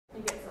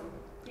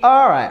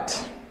All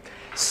right.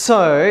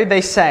 So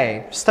they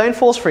say, stone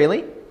falls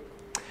freely.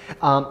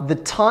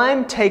 The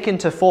time taken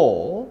to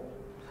fall,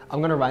 I'm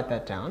going to write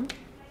that down.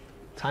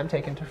 Time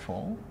taken to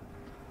fall.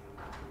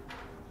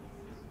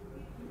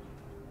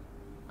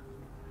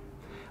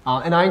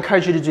 And I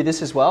encourage you to do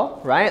this as well,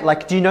 right?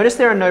 Like, do you notice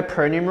there are no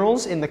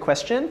pronumerals in the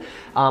question?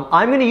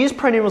 I'm going to use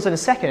pronumerals in a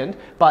second,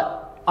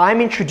 but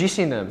I'm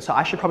introducing them, so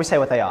I should probably say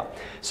what they are.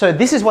 So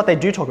this is what they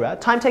do talk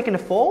about. Time taken to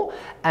fall,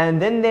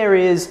 and then there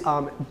is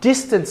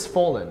distance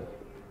fallen.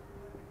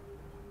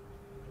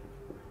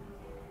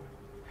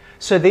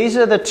 So these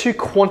are the two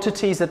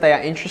quantities that they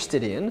are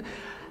interested in.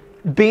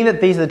 Being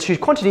that these are the two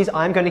quantities,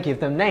 I'm going to give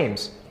them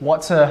names.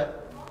 What's a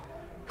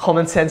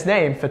common sense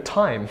name for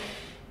time?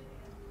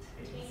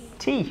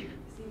 T.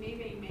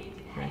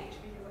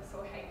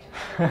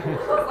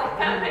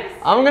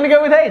 I'm going to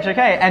go with H,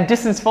 okay. And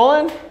distance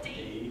fallen?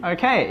 D.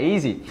 Okay,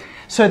 easy.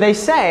 So they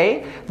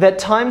say that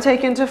time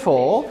taken to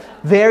fall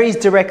varies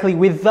directly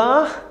with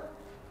the...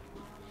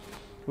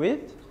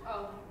 With?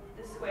 Oh,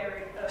 the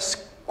square root.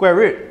 Square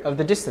root of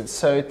the distance.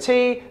 So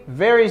T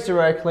varies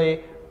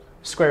directly,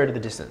 square root of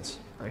the distance.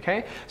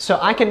 Okay? So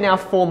I can now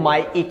form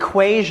my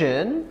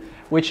equation,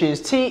 which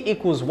is T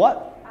equals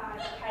what?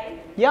 K.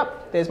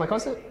 Yep, there's my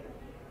constant.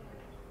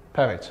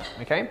 Perfect,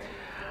 okay?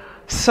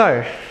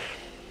 So,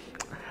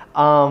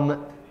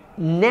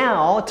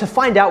 now to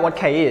find out what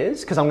K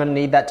is, because I'm going to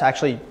need that to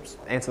actually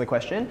answer the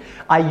question,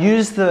 I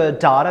use the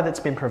data that's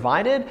been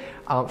provided.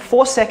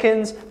 4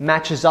 seconds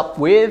matches up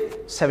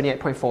with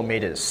 78.4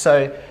 meters.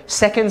 So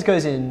seconds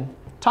goes in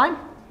time,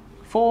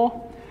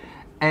 4,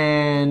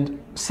 and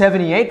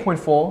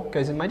 78.4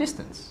 goes in my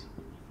distance.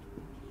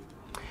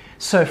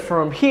 So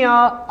from here,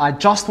 I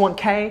just want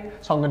K,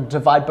 so I'm going to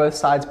divide both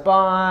sides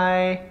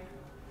by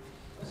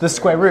the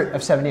square root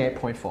of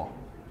 78.4.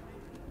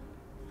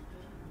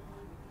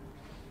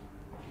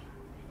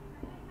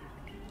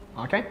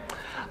 Okay?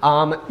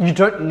 You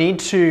don't need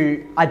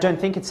to, I don't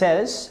think it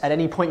says at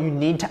any point you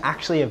need to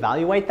actually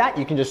evaluate that.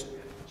 You can just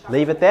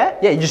leave it there.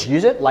 Yeah, you just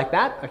use it like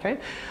that, okay?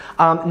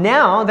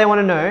 Now they want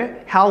to know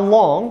how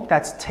long,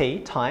 that's T,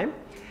 time,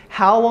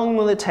 how long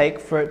will it take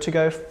for it to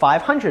go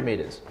 500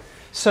 meters?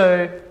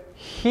 So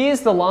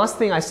here's the last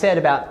thing I said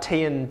about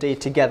T and D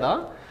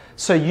together.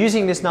 So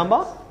using this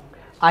number,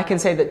 I can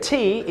say that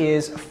T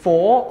is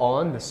 4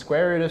 on the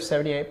square root of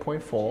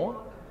 78.4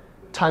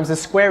 times the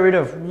square root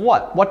of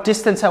what? What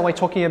distance are we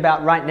talking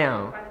about right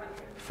now?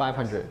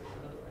 500.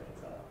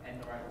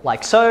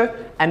 Like so,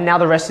 and now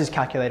the rest is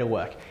calculator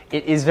work.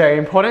 It is very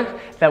important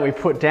that we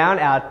put down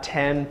our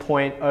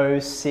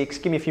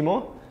 10.06. Give me a few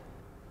more.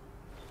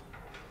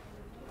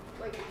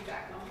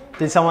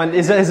 Did someone,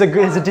 is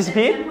it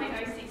disappeared?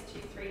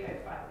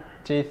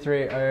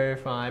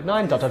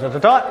 23059, dot, dot, dot,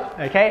 dot, dot,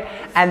 okay?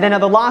 And then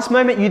at the last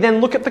moment, you then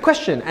look at the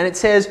question, and it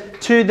says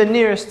to the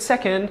nearest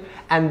second,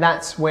 and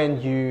that's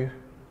when you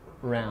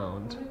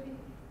round.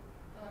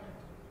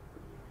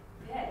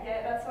 Yeah,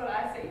 that's what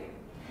I see.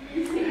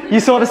 You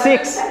saw the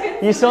 6.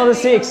 You saw the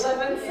 6.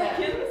 11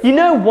 seconds. You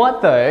know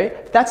what though?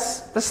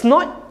 That's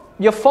not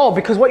your fault,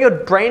 because what your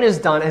brain has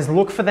done is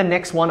look for the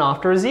next one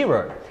after a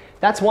 0.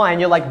 That's why, and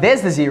you're like,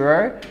 there's the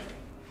 0.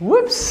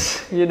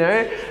 Whoops, you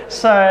know?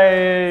 So,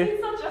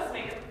 It's not just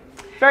me.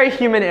 very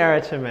human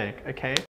error to make, okay?